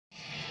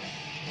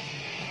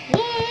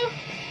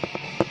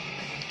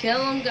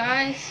Kill him,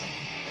 guys.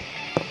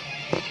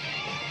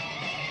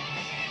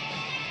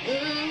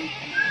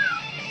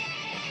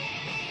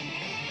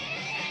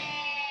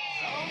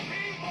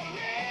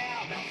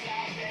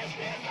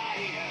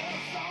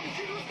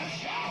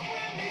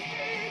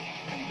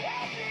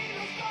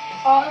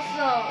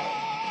 Awesome.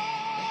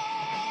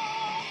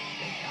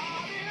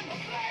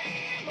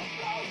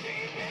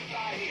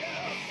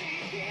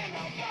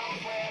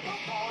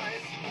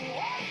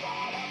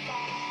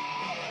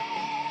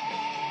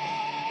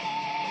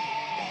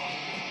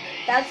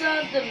 That's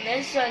not the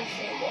mission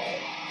single.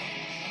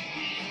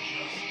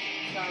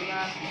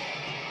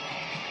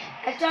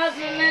 I thought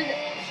remember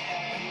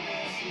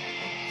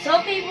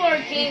some people are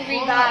getting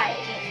revived.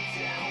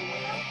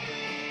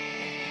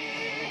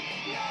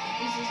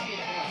 This is good.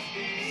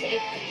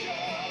 Safety.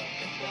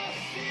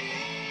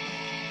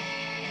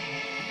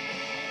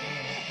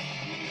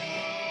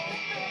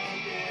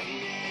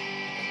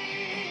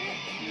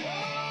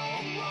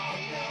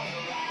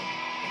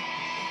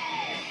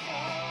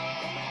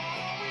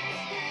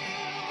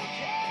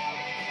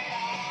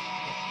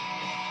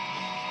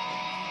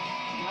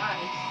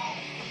 Nice.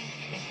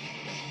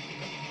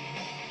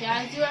 Yeah,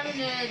 I do ever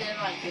do it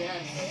like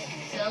this.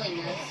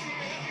 Silliness.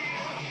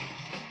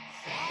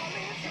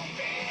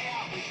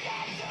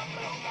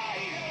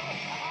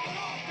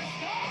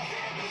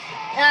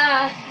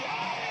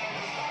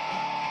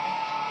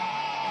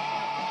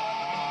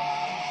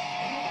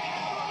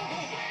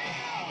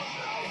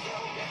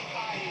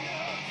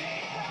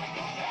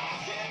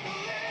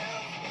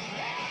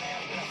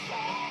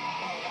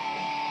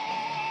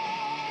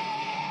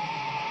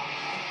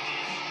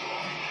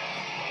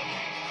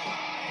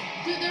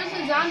 Dude, there's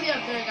a zombie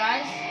up there,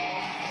 guys.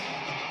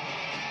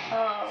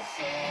 Oh.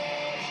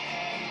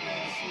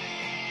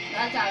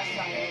 That's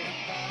outside.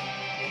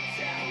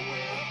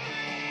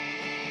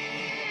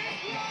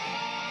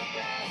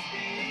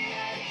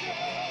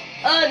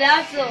 Oh,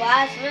 that's the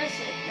last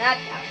mission. Not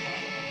that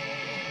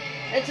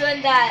one. It's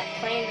when that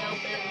plane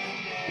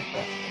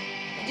opens.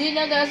 Do you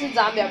know there's a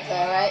zombie up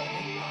there, right?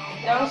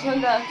 There was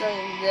one that was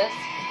doing this.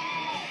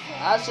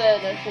 I'll show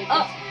you the freaking.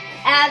 Oh,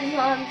 add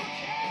one.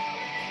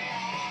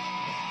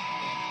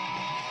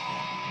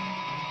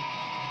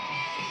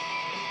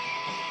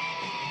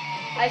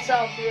 I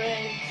saw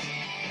brains.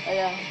 Oh,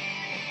 yeah.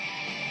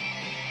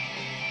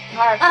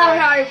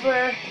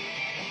 Harper.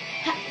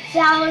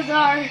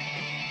 Salazar.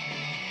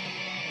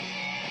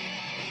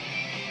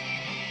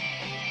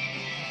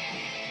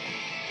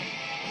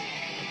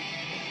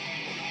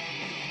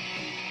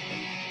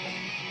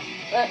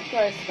 Of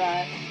course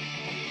not.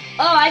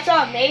 Oh, I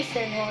saw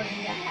Mason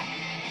holding that.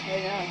 I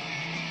know.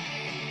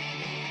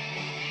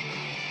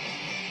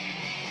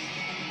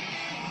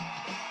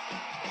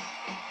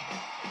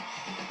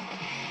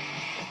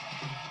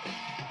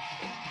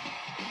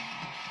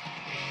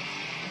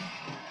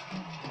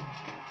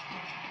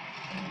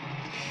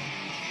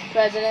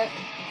 President?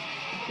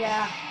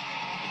 Yeah.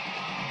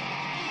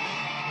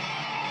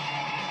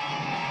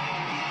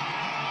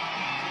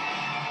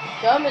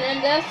 Kill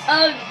Menendez?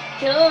 Oh,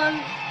 kill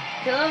him.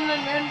 Kill him,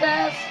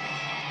 Menendez.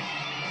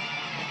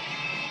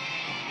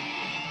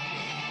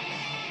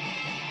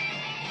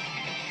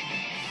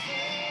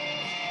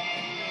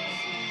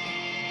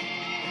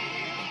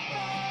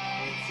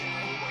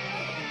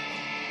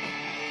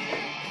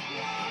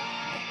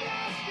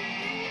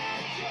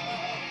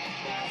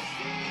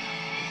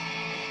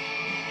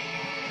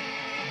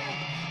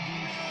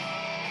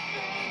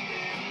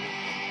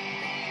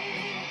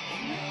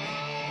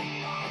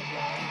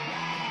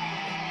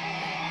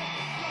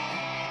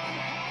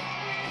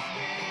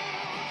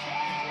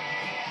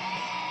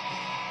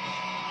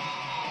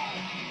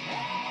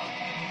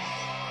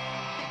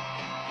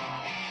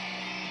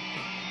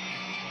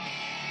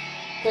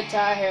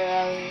 Guitar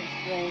Hero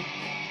thing.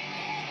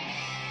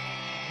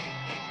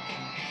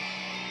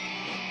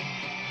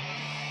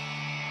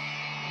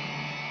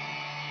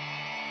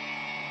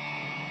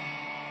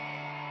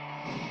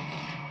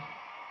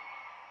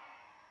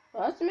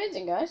 Well, that's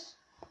amazing, guys.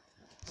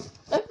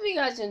 Hope you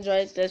guys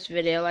enjoyed this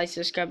video. Like,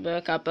 subscribe,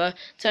 bell, cuppa.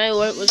 Tell me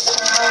what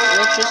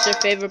was your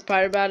favorite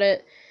part about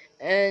it.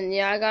 And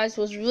yeah, guys,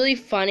 what's really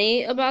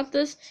funny about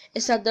this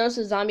is that there was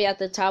a zombie at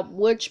the top,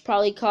 which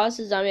probably caused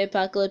the zombie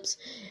apocalypse,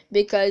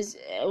 because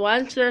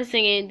once they're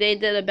singing, they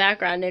did a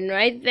background, and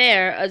right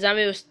there, a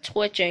zombie was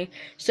twitching.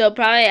 So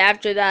probably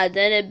after that,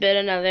 then it bit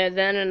another,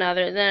 then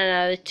another, then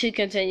another, to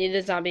continue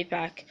the zombie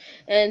pack.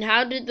 And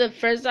how did the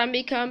first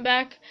zombie come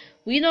back?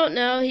 We don't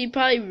know. He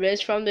probably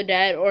rose from the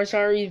dead or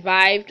sort of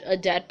revived a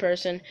dead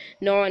person.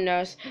 No one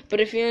knows.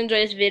 But if you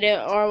enjoyed this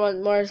video or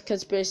want more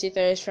conspiracy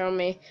theories from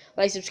me,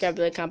 like, subscribe,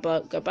 like, comment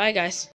below. Goodbye, guys.